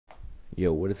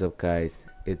Yo, what is up guys?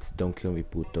 It's Don't Kill Me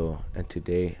Puto, and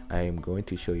today I am going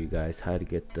to show you guys how to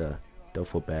get the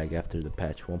duffel bag after the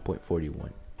patch 1.41.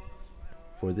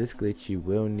 For this glitch you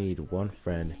will need one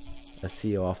friend, a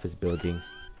CEO office building,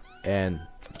 and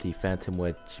the Phantom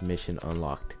Wedge mission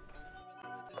unlocked.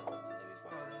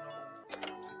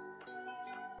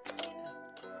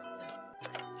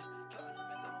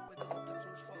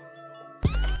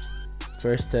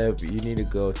 First step, you need to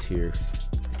go to your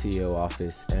CEO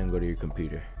office and go to your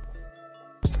computer.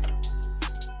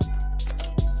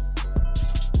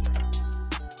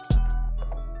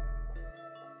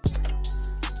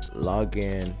 Log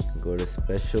in, go to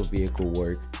special vehicle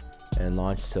work, and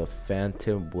launch the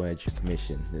Phantom Wedge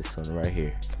mission, this one right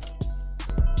here.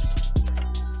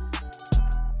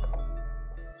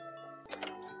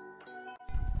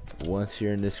 Once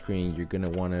you're in the screen, you're gonna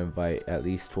want to invite at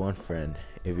least one friend.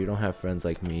 If you don't have friends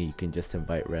like me, you can just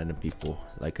invite random people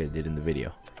like I did in the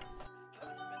video.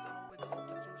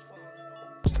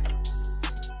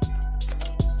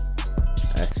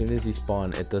 As soon as you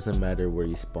spawn, it doesn't matter where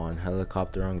you spawn,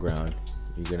 helicopter on ground,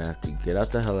 you're gonna have to get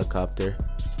out the helicopter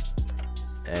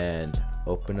and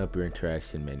open up your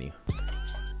interaction menu.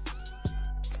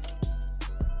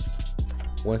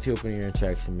 Once you open your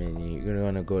interaction menu, you're gonna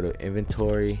want to go to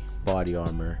inventory, body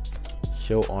armor,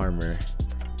 show armor,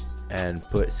 and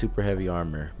put super heavy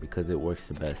armor because it works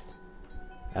the best.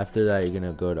 After that, you're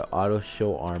gonna go to auto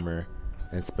show armor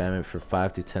and spam it for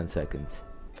 5 to 10 seconds.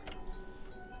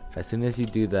 As soon as you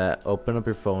do that, open up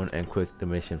your phone and quit the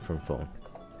mission from phone.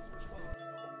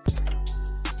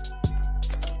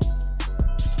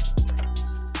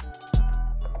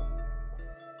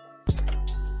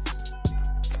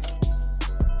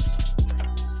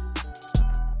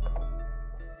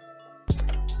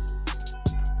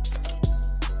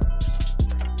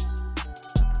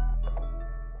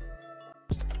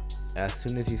 As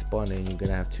soon as you spawn in, you're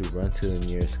gonna have to run to the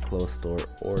nearest clothes store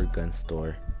or gun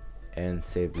store and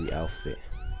save the outfit.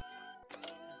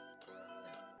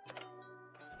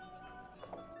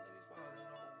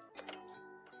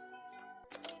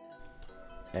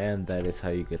 And that is how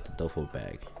you get the duffel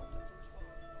bag.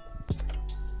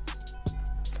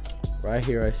 Right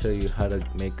here I show you how to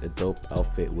make a dope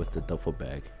outfit with the duffel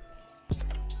bag.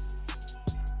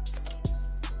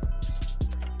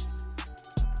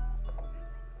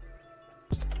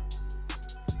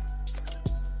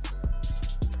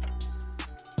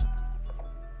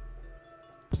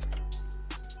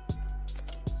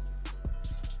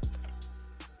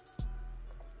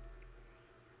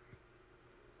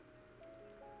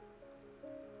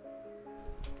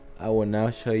 I will now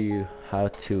show you how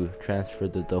to transfer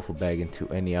the duffel bag into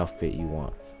any outfit you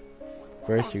want.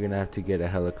 First, you're gonna have to get a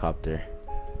helicopter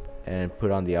and put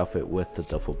on the outfit with the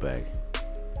duffel bag.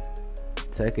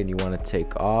 Second, you want to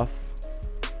take off,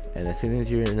 and as soon as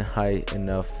you're in high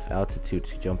enough altitude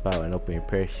to jump out and open your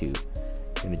parachute,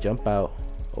 you're gonna jump out,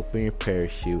 open your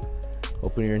parachute,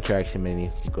 open your interaction menu,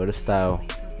 go to style,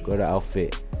 go to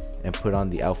outfit, and put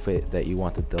on the outfit that you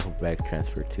want the duffel bag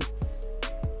transferred to.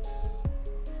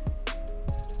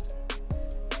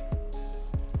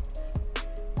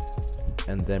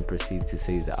 And then proceed to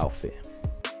save the outfit.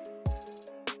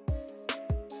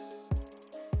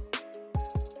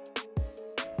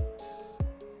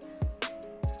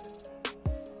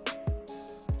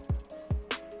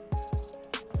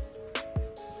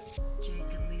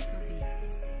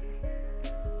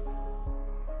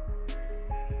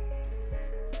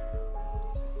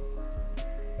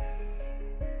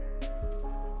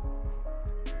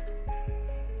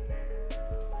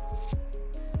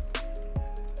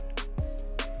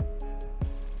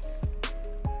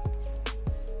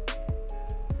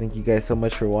 Thank you guys so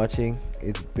much for watching.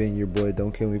 It's been your boy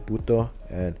Don't Kill Me Puto,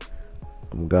 and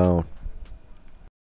I'm gone.